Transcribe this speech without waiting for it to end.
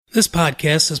This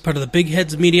podcast is part of the Big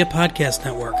Heads Media Podcast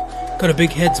Network. Go to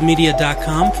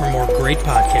bigheadsmedia.com for more great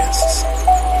podcasts.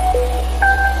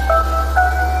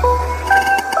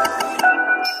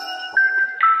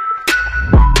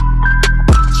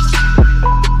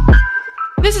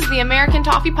 This is the American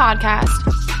Toffee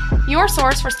Podcast, your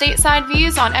source for stateside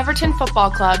views on Everton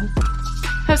Football Club.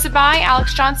 Hosted by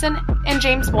Alex Johnson and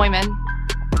James Boyman.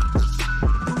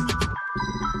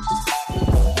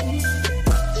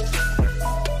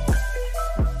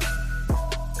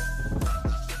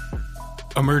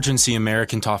 Emergency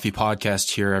American Toffee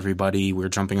Podcast here, everybody. We're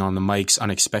jumping on the mics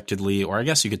unexpectedly, or I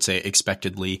guess you could say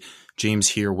expectedly. James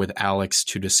here with Alex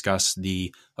to discuss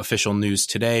the official news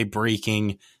today,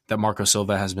 breaking that Marco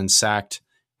Silva has been sacked,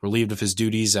 relieved of his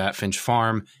duties at Finch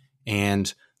Farm,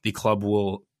 and the club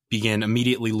will begin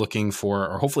immediately looking for,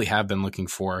 or hopefully have been looking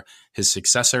for, his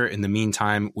successor. In the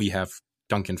meantime, we have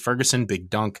Duncan Ferguson, Big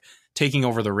Dunk, taking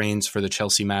over the reins for the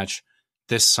Chelsea match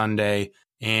this Sunday.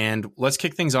 And let's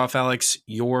kick things off, Alex.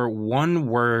 Your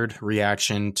one-word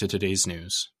reaction to today's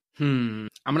news. I'm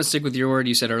going to stick with your word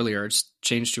you said earlier. It's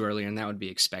changed to earlier, and that would be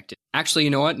expected. Actually,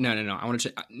 you know what? No. I want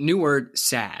to new word,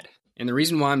 sad. And the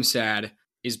reason why I'm sad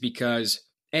is because,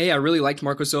 I really liked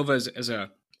Marco Silva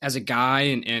as a guy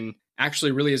and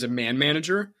actually really as a man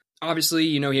manager. Obviously,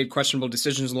 he had questionable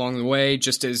decisions along the way,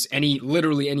 just as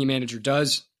literally any manager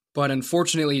does. But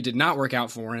unfortunately, it did not work out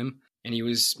for him. And he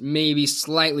was maybe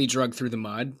slightly drugged through the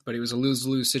mud, but it was a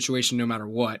lose-lose situation no matter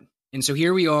what. And so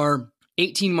here we are,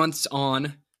 18 months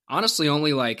on, honestly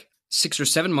only like 6 or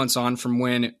 7 months on from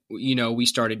when, we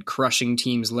started crushing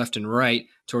teams left and right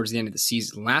towards the end of the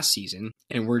season last season.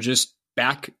 And we're just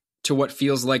back to what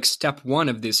feels like step one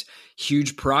of this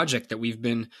huge project that we've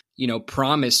been,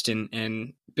 promised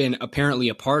and been apparently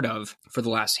a part of for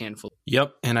the last handful.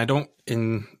 Yep.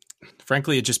 And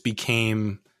frankly,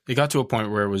 it got to a point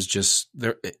where it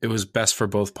was best for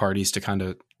both parties to kind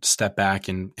of step back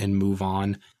and move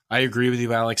on. I agree with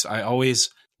you, Alex. I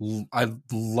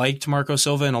liked Marco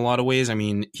Silva in a lot of ways. I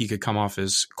mean, he could come off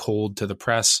as cold to the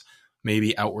press,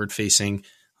 maybe outward facing,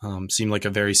 seemed like a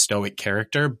very stoic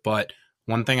character. But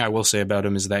one thing I will say about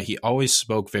him is that he always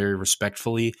spoke very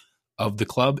respectfully of the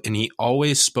club, and he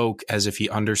always spoke as if he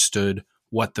understood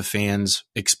what the fans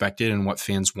expected and what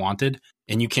fans wanted.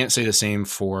 And you can't say the same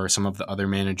for some of the other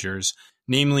managers.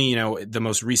 Namely, the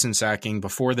most recent sacking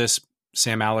before this,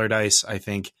 Sam Allardyce, I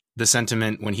think the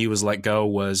sentiment when he was let go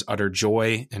was utter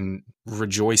joy and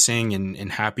rejoicing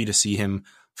and happy to see him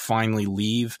finally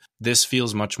leave. This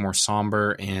feels much more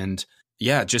somber and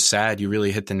just sad. You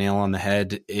really hit the nail on the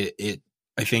head.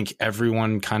 I think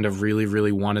everyone kind of really,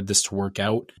 really wanted this to work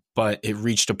out, but it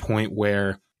reached a point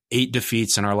where 8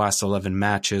 defeats in our last 11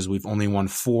 matches. We've only won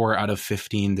 4 out of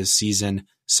 15 this season,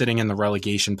 sitting in the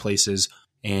relegation places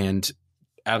and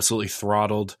absolutely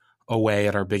throttled away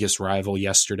at our biggest rival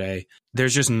yesterday.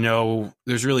 There's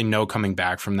really no coming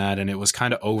back from that. And it was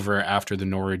kind of over after the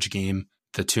Norwich game,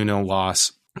 the 2-0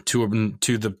 loss to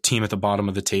the team at the bottom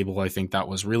of the table. I think that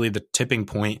was really the tipping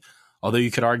point. Although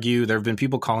you could argue there have been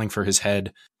people calling for his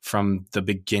head from the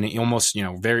beginning, almost,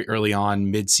 very early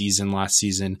on, mid-season last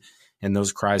season. And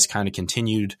those cries kind of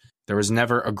continued. There was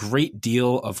never a great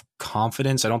deal of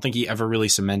confidence. I don't think he ever really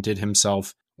cemented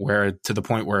himself to the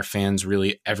point where fans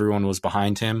everyone was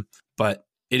behind him. But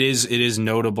it is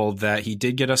notable that he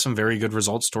did get us some very good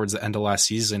results towards the end of last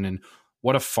season. And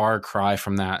what a far cry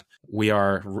from that. We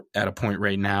are at a point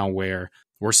right now where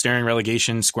we're staring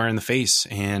relegation square in the face,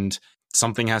 and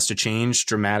something has to change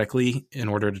dramatically in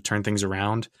order to turn things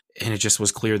around. And it just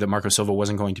was clear that Marco Silva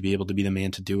wasn't going to be able to be the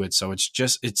man to do it. So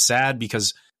it's sad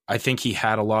because I think he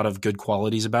had a lot of good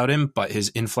qualities about him, but his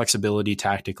inflexibility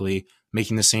tactically,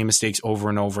 making the same mistakes over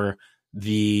and over,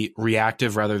 the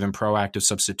reactive rather than proactive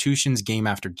substitutions game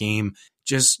after game,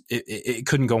 it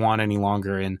couldn't go on any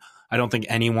longer. And I don't think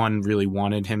anyone really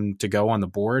wanted him to go on the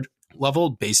board level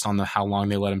based on how long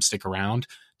they let him stick around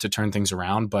to turn things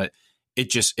around. But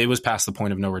it was past the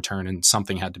point of no return and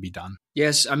something had to be done.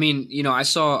 Yes. I mean, I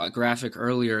saw a graphic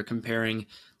earlier comparing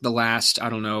the last,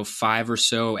 5 or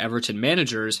so Everton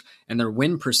managers and their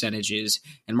win percentages.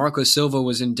 And Marco Silva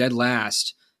was in dead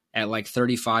last at like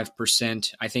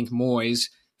 35%. I think Moyes,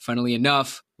 funnily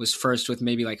enough, was first with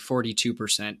maybe like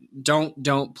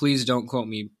 42%. Please don't quote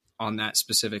me on that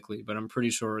specifically, but I'm pretty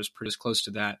sure it was pretty close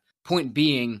to that. Point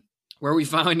being, where we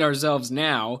find ourselves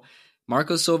now,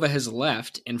 Marco Silva has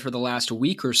left, and for the last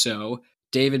week or so,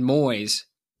 David Moyes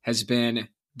has been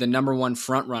the number one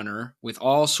front runner, with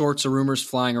all sorts of rumors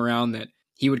flying around that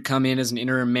he would come in as an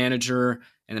interim manager,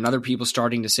 and then other people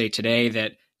starting to say today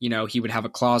that, he would have a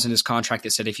clause in his contract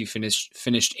that said if you finished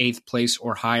 8th place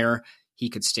or higher, he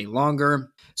could stay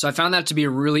longer. So I found that to be a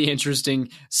really interesting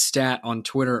stat on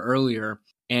Twitter earlier.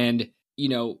 And,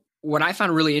 what I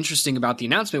found really interesting about the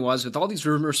announcement was, with all these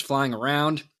rumors flying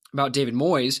around about David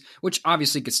Moyes, which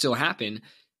obviously could still happen,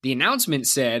 the announcement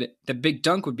said that Big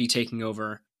Dunk would be taking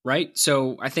over, right?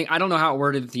 So I don't know how it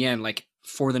worded at the end, like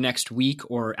for the next week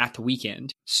or at the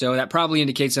weekend. So that probably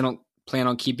indicates they don't plan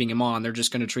on keeping him on. They're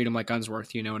just going to treat him like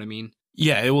Unsworth, you know what I mean?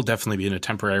 Yeah, it will definitely be in a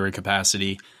temporary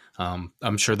capacity.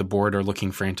 I'm sure the board are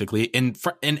looking frantically, and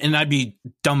I'd be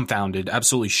dumbfounded,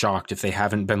 absolutely shocked if they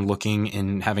haven't been looking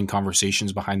and having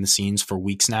conversations behind the scenes for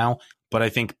weeks now. But I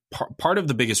think part of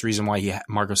the biggest reason why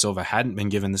Marco Silva hadn't been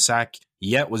given the sack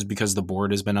yet was because the board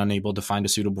has been unable to find a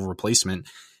suitable replacement.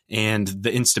 And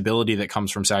the instability that comes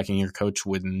from sacking your coach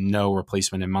with no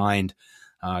replacement in mind,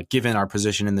 given our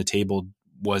position in the table,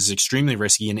 was extremely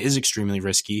risky and is extremely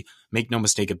risky. Make no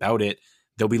mistake about it.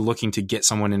 They'll be looking to get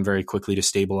someone in very quickly to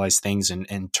stabilize things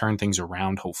and turn things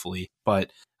around, hopefully. But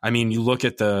I mean, you look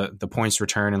at the points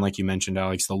return, and like you mentioned,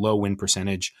 Alex, the low win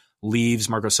percentage leaves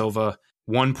Marco Silva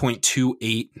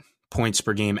 1.28 points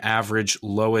per game average,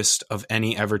 lowest of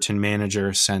any Everton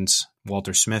manager since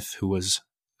Walter Smith, who was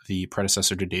the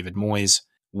predecessor to David Moyes.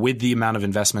 With the amount of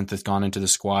investment that's gone into the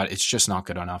squad, it's just not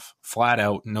good enough. Flat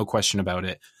out, no question about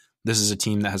it. This is a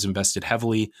team that has invested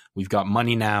heavily. We've got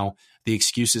money now. The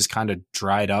excuses kind of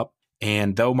dried up.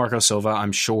 And though Marco Silva,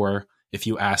 I'm sure, if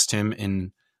you asked him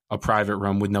in a private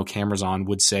room with no cameras on,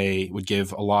 would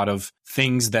give a lot of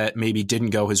things that maybe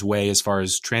didn't go his way as far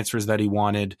as transfers that he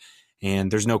wanted. And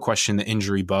there's no question the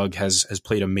injury bug has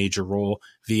played a major role.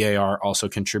 VAR also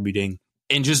contributing.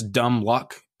 And just dumb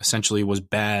luck essentially was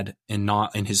bad and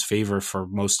not in his favor for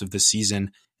most of the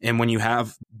season. And when you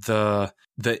have the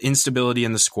instability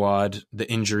in the squad,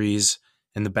 the injuries,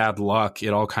 and the bad luck,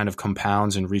 it all kind of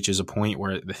compounds and reaches a point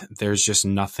where there's just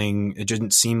nothing. It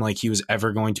didn't seem like he was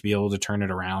ever going to be able to turn it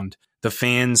around. The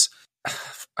fans,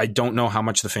 I don't know how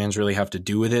much the fans really have to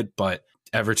do with it, but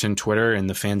Everton Twitter and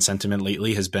the fan sentiment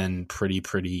lately has been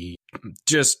pretty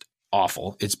just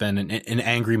awful. It's been an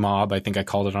angry mob. I think I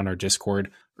called it on our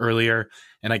Discord earlier.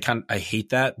 And I hate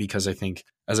that, because I think,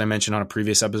 as I mentioned on a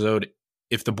previous episode,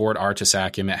 if the board are to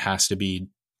sack him, it has to be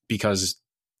because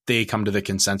they come to the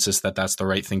consensus that that's the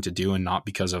right thing to do and not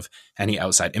because of any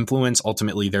outside influence.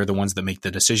 Ultimately, they're the ones that make the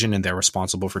decision and they're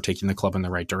responsible for taking the club in the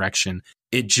right direction.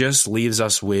 It just leaves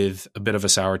us with a bit of a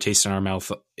sour taste in our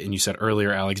mouth. And you said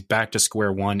earlier, Alex, back to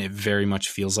square one. It very much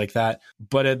feels like that.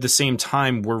 But at the same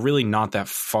time, we're really not that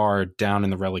far down in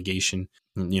the relegation,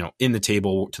 in the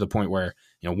table, to the point where,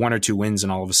 1 or 2 wins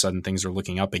and all of a sudden things are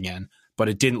looking up again. But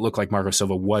it didn't look like Marco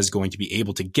Silva was going to be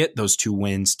able to get those 2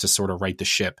 wins to sort of right the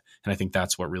ship. And I think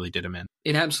that's what really did him in.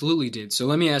 It absolutely did. So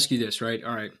let me ask you this, right?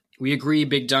 All right. We agree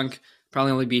Big Dunk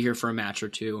probably only be here for a match or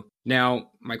 2. Now,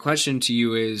 my question to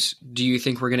you is, do you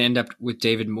think we're going to end up with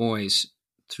David Moyes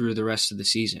through the rest of the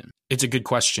season? It's a good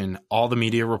question. All the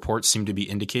media reports seem to be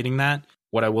indicating that.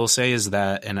 What I will say is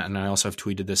that, and I also have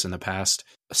tweeted this in the past,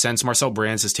 since Marcel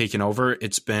Brands has taken over,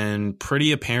 it's been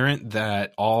pretty apparent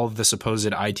that all of the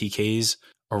supposed ITKs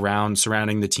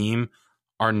surrounding the team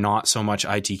are not so much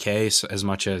ITK as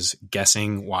much as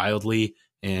guessing wildly.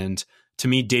 And to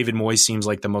me, David Moyes seems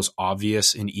like the most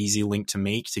obvious and easy link to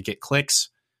make to get clicks.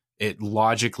 It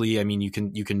logically, I mean, you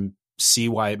can see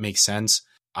why it makes sense.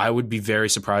 I would be very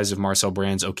surprised if Marcel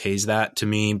Brands okays that. To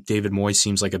me, David Moyes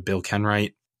seems like a Bill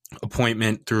Kenwright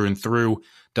appointment through and through.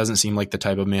 Doesn't seem like the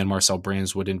type of man Marcel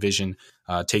Brands would envision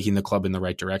taking the club in the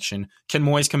right direction. Can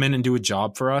Moyes come in and do a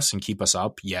job for us and keep us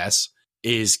up? Yes.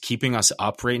 Is keeping us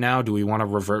up right now? Do we want to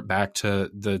revert back to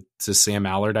Sam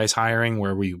Allardyce hiring,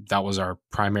 where that was our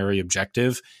primary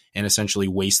objective, and essentially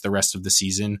waste the rest of the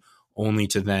season, only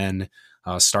to then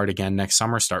start again next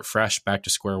summer, start fresh, back to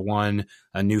square one,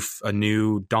 a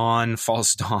new dawn,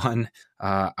 false dawn?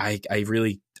 I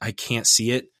can't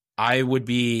see it. I would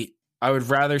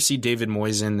rather see David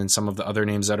Moyes in than some of the other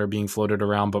names that are being floated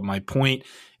around. But my point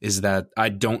is that I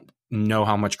don't know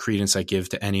how much credence I give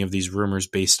to any of these rumors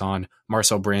based on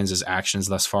Marcel Brands' actions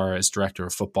thus far as director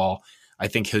of football. I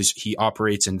think he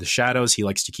operates in the shadows. He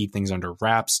likes to keep things under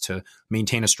wraps to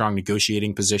maintain a strong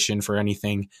negotiating position for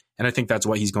anything. And I think that's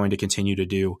what he's going to continue to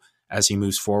do as he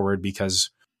moves forward,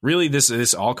 because really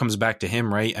this all comes back to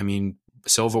him, right? I mean,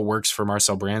 Silva works for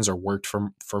Marcel Brands, or worked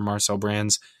for Marcel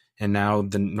Brands. And now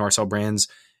the Marcel Brands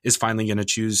is finally going to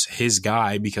choose his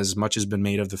guy, because much has been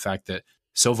made of the fact that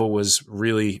Silva was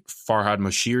really Farhad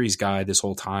Moshiri's guy this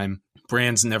whole time.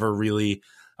 Brands never really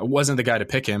wasn't the guy to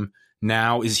pick him.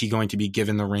 Now is he going to be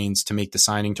given the reins to make the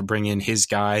signing, to bring in his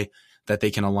guy that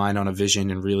they can align on a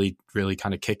vision and really, really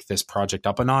kind of kick this project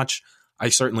up a notch? I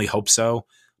certainly hope so,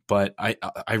 but I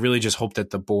really just hope that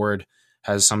the board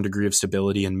has some degree of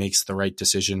stability and makes the right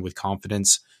decision with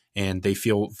confidence, and they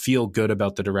feel good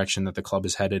about the direction that the club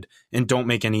is headed, and don't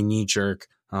make any knee-jerk,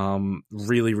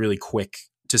 really, really quick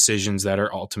decisions that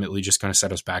are ultimately just going to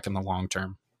set us back in the long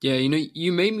term. Yeah,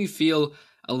 you made me feel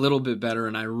a little bit better,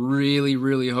 and I really,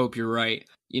 really hope you're right.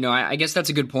 I guess that's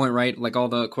a good point, right? Like all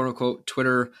the quote-unquote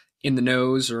Twitter in the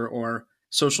nose or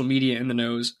social media in the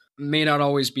nose may not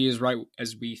always be as right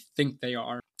as we think they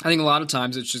are. I think a lot of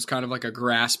times it's just kind of like a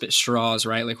grasp at straws,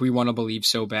 right? Like we want to believe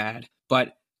so bad.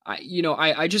 But,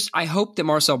 I hope that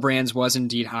Marcel Brands was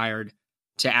indeed hired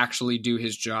to actually do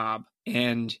his job.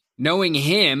 And knowing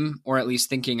him, or at least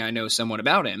thinking I know somewhat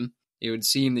about him, it would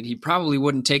seem that he probably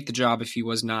wouldn't take the job if he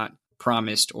was not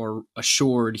promised or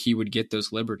assured he would get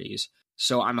those liberties.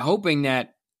 So I'm hoping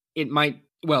that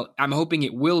I'm hoping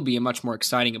it will be a much more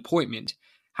exciting appointment.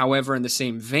 However, in the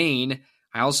same vein,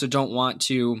 I also don't want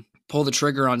to pull the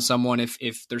trigger on someone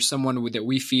if there's someone that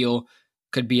we feel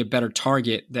could be a better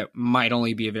target that might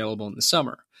only be available in the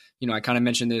summer. I kind of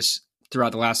mentioned this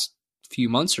throughout the last few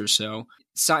months or so.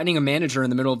 Signing a manager in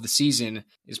the middle of the season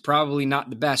is probably not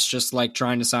the best, just like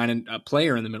trying to sign a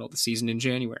player in the middle of the season in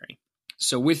January.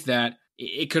 So with that,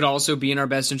 it could also be in our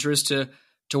best interest to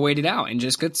wait it out and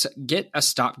just get a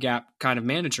stopgap kind of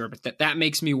manager. But that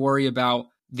makes me worry about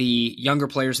the younger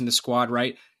players in the squad,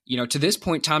 right? To this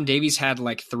point, Tom Davies had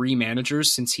like 3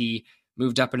 managers since he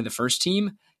moved up into the first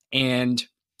team. And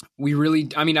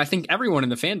I think everyone in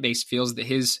the fan base feels that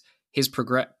his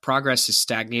progress is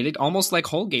stagnated, almost like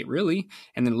Holgate, really.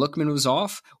 And then Lookman was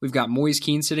off. We've got Moise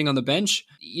Keane sitting on the bench.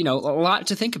 A lot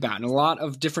to think about and a lot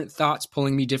of different thoughts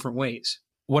pulling me different ways.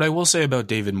 What I will say about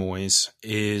David Moyes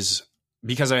is,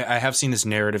 because I have seen this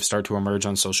narrative start to emerge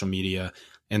on social media,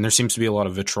 and there seems to be a lot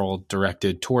of vitriol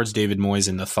directed towards David Moyes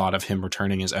and the thought of him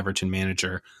returning as Everton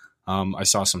manager. I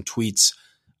saw some tweets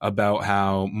about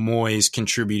how Moyes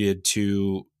contributed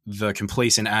to the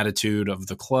complacent attitude of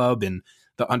the club and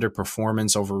the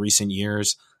underperformance over recent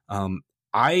years.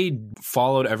 I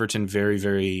followed Everton very,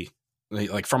 very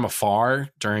like from afar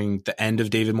during the end of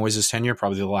David Moyes' tenure,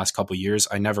 probably the last couple of years.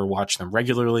 I never watched them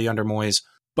regularly under Moyes,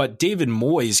 but David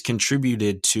Moyes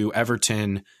contributed to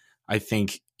Everton, I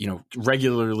think,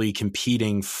 regularly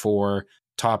competing for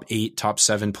top 8, top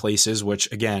 7 places,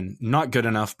 which again, not good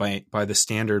enough by the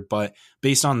standard, but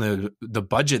based on the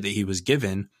budget that he was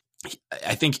given,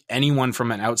 I think anyone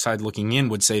from an outside looking in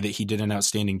would say that he did an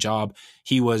outstanding job.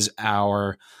 He was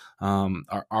our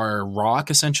rock,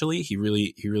 essentially. He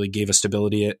really gave us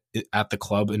stability at the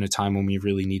club in a time when we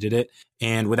really needed it.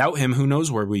 And without him, who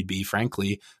knows where we'd be,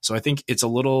 frankly. So I think it's a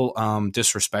little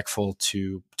disrespectful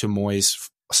to Moyes,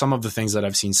 some of the things that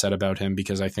I've seen said about him,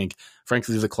 because I think,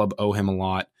 frankly, the club owe him a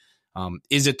lot.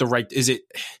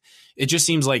 It just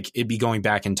seems like it'd be trying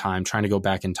to go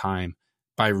back in time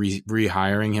by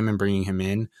rehiring him and bringing him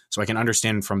in. So I can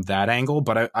understand from that angle,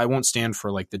 but I won't stand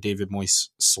for like the David Moyes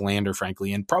slander,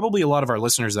 frankly. And probably a lot of our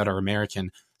listeners that are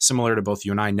American, similar to both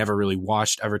you and I, never really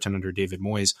watched Everton under David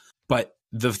Moyes. But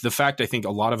the fact I think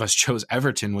a lot of us chose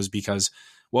Everton was because,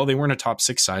 well, they weren't a top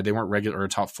 6 side. They weren't regular or a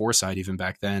top 4 side even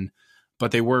back then,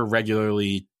 but they were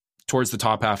regularly towards the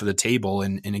top half of the table.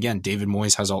 And again, David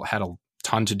Moyes had a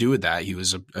ton to do with that. He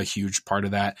was a huge part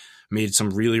of that, made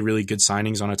some really, really good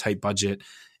signings on a tight budget.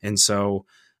 And so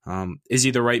is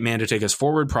he the right man to take us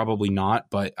forward? Probably not,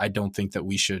 but I don't think that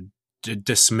we should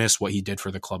dismiss what he did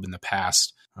for the club in the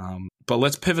past. But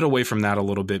let's pivot away from that a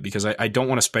little bit, because I don't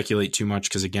want to speculate too much,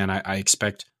 because again, I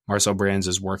expect Marcel Brands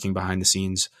is working behind the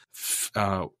scenes,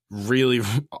 really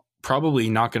probably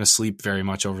not going to sleep very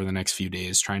much over the next few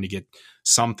days, trying to get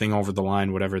something over the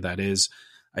line, whatever that is.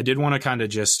 I did want to kind of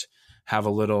just have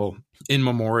a little in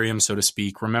memoriam, so to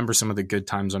speak, remember some of the good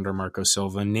times under Marco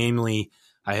Silva. Namely,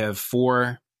 I have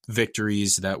 4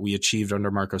 victories that we achieved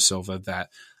under Marco Silva that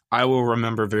I will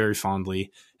remember very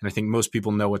fondly, and I think most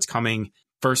people know what's coming.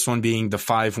 First one being the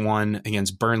 5-1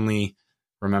 against Burnley.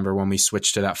 Remember when we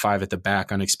switched to that 5 at the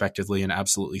back unexpectedly and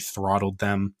absolutely throttled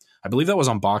them? I believe that was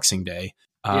on Boxing Day.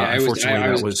 I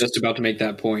was just about to make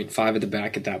that point. 5 at the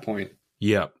back at that point.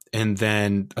 Yeah. And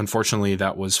then, unfortunately,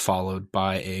 that was followed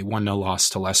by a 1-0 loss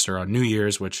to Leicester on New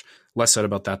Year's, which less said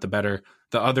about that, the better.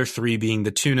 The other 3 being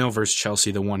the 2-0 versus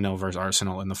Chelsea, the 1-0 versus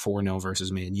Arsenal, and the 4-0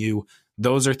 versus Man U.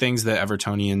 Those are things that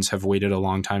Evertonians have waited a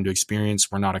long time to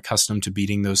experience. We're not accustomed to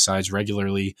beating those sides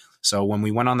regularly. So when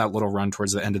we went on that little run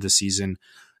towards the end of the season,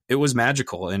 it was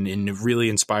magical and it really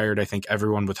inspired, I think,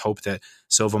 everyone with hope that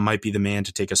Silva might be the man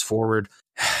to take us forward.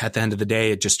 At the end of the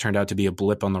day, it just turned out to be a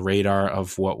blip on the radar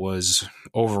of what was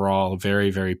overall a very,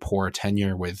 very poor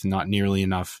tenure with not nearly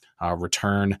enough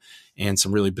return and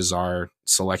some really bizarre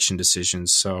selection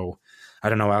decisions. So I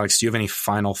don't know, Alex, do you have any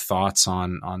final thoughts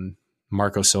on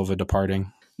Marco Silva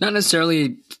departing? Not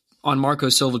necessarily on Marco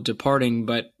Silva departing,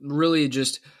 but really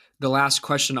just the last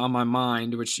question on my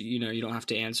mind, which you don't have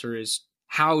to answer, is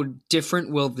how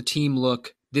different will the team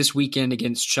look this weekend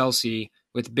against Chelsea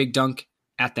with Big Dunk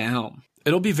at the helm?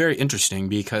 It'll be very interesting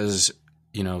because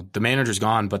the manager's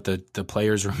gone, but the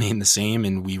players remain the same,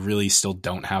 and we really still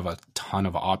don't have a ton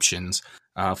of options.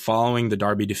 Following the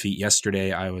Derby defeat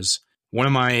yesterday, one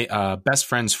of my best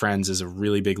friends is a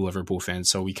really big Liverpool fan,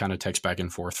 so we kind of text back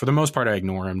and forth. For the most part, I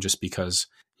ignore him just because,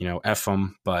 F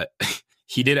him, but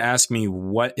he did ask me,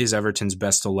 what is Everton's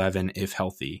best 11 if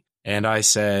healthy? And I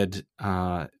said,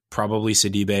 probably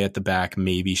Sidibe at the back,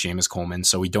 maybe Seamus Coleman,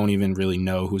 so we don't even really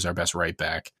know who's our best right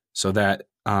back. So that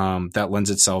lends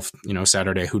itself,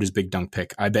 Saturday, who does Big Dunk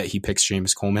pick? I bet he picks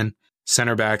Seamus Coleman.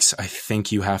 Center backs, I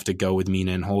think you have to go with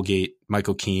Mina and Holgate.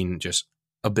 Michael Keane, just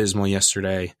abysmal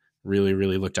yesterday. Really,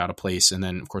 really looked out of place. And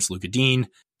then, of course, Luka Dean.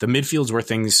 The midfield's where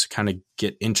things kind of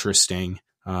get interesting.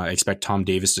 I expect Tom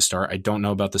Davis to start. I don't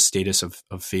know about the status of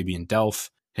Fabian Delph.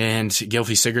 And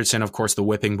Gylfi Sigurdsson, of course, the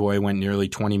whipping boy, went nearly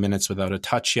 20 minutes without a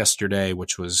touch yesterday,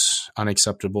 which was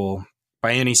unacceptable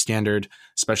by any standard,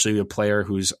 especially a player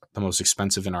who's the most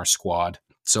expensive in our squad.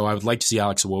 So I would like to see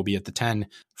Alex Iwobi at the 10.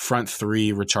 Front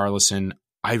three, Richarlison.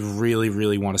 I really,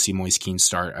 really want to see Moise Kean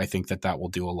start. I think that will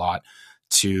do a lot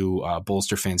to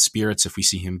bolster fan spirits if we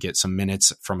see him get some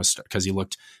minutes from a start, because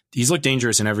he's looked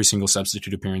dangerous in every single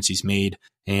substitute appearance he's made.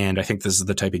 And I think this is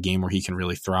the type of game where he can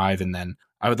really thrive. And then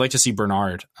I would like to see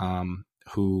Bernard,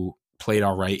 who played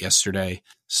all right yesterday.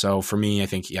 So for me, I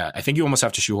think you almost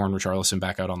have to shoehorn Richarlison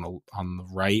back out on the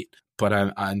right. But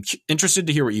I'm interested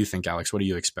to hear what you think, Alex. What do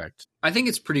you expect? I think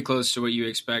it's pretty close to what you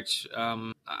expect.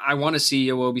 I want to see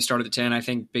Iwobi start at the 10. I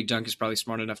think Big Dunk is probably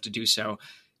smart enough to do so.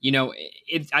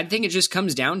 I think it just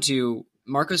comes down to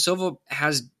Marco Silva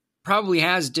probably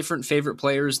has different favorite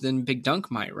players than Big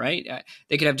Dunk might, right?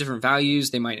 They could have different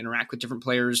values. They might interact with different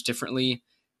players differently.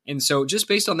 And so just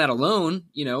based on that alone,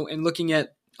 and looking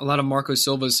at a lot of Marco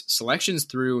Silva's selections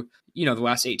through, the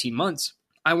last 18 months,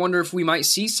 I wonder if we might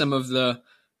see some of the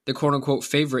quote unquote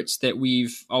favorites that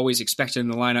we've always expected in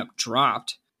the lineup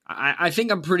dropped. I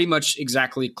think I'm pretty much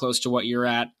exactly close to what you're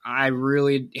at. I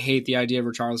really hate the idea of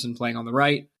Richarlison playing on the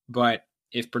right, but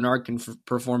if Bernard can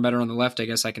perform better on the left, I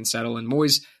guess I can settle. And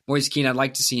Moise Kean, I'd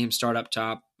like to see him start up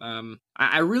top.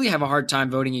 I really have a hard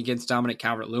time voting against Dominic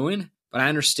Calvert-Lewin, but I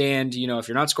understand, if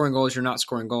you're not scoring goals, you're not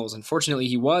scoring goals. Unfortunately,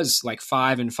 he was like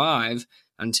 5-5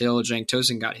 until Cenk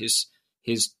Tosun got his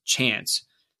chance.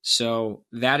 So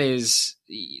that is,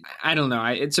 I don't know.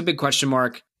 It's a big question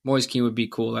mark. Moise Kean would be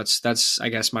cool. That's I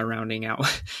guess my rounding out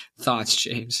thoughts,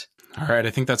 James. All right,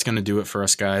 I think that's going to do it for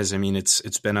us, guys. I mean,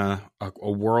 it's been a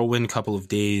whirlwind couple of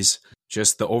days.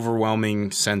 Just the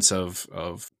overwhelming sense of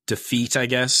defeat, I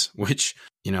guess, which,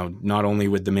 not only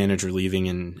with the manager leaving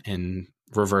and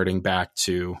reverting back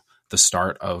to the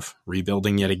start of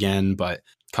rebuilding yet again, but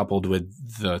coupled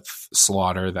with the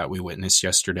slaughter that we witnessed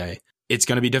yesterday. It's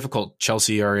going to be difficult.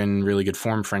 Chelsea are in really good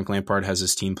form. Frank Lampard has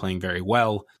his team playing very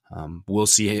well. We'll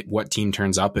see what team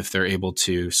turns up if they're able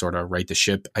to sort of right the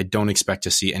ship. I don't expect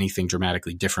to see anything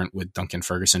dramatically different with Duncan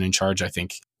Ferguson in charge. I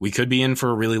think we could be in for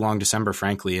a really long December,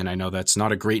 frankly, and I know that's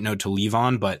not a great note to leave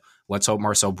on, but let's hope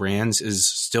Marcel Brands is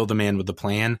still the man with the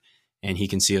plan and he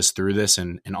can see us through this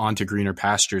and on to greener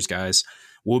pastures, guys.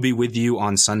 We'll be with you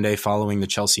on Sunday following the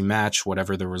Chelsea match,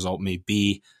 whatever the result may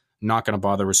be. Not going to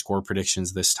bother with score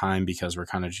predictions this time because we're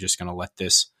kind of just going to let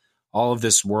all of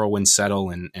this whirlwind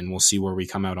settle and we'll see where we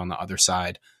come out on the other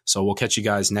side. So we'll catch you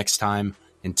guys next time.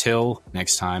 Until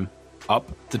next time,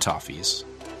 up the Toffees.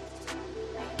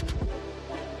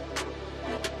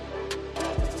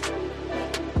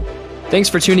 Thanks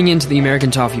for tuning in to the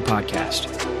American Toffee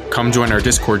Podcast. Come join our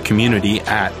Discord community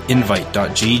at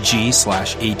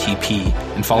invite.gg/ATP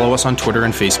and follow us on Twitter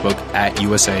and Facebook at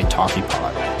USA Toffee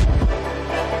Pod.